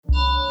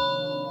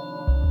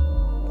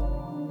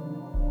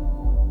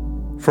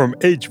From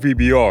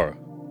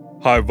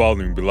HVBR, High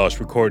Volume Belash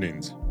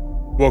Recordings,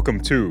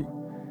 welcome to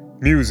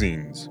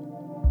Musings,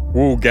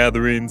 Wool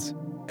Gatherings,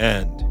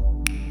 and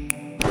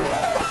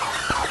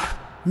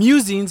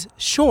Musings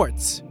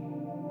Shorts.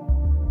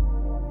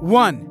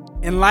 1.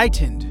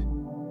 Enlightened.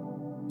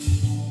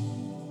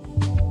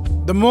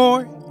 The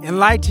more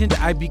enlightened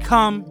I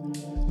become,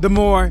 the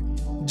more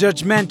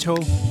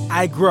judgmental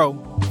I grow.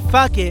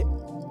 Fuck it.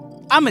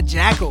 I'm a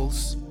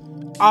jackals.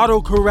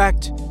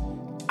 Autocorrect.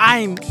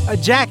 I'm a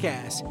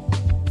jackass.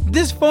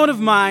 This phone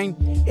of mine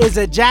is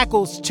a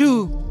jackals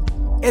too.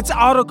 It's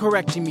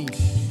autocorrecting me.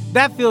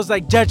 That feels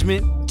like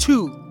judgment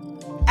too.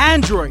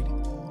 Android.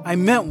 I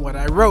meant what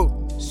I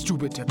wrote.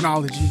 Stupid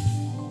technology.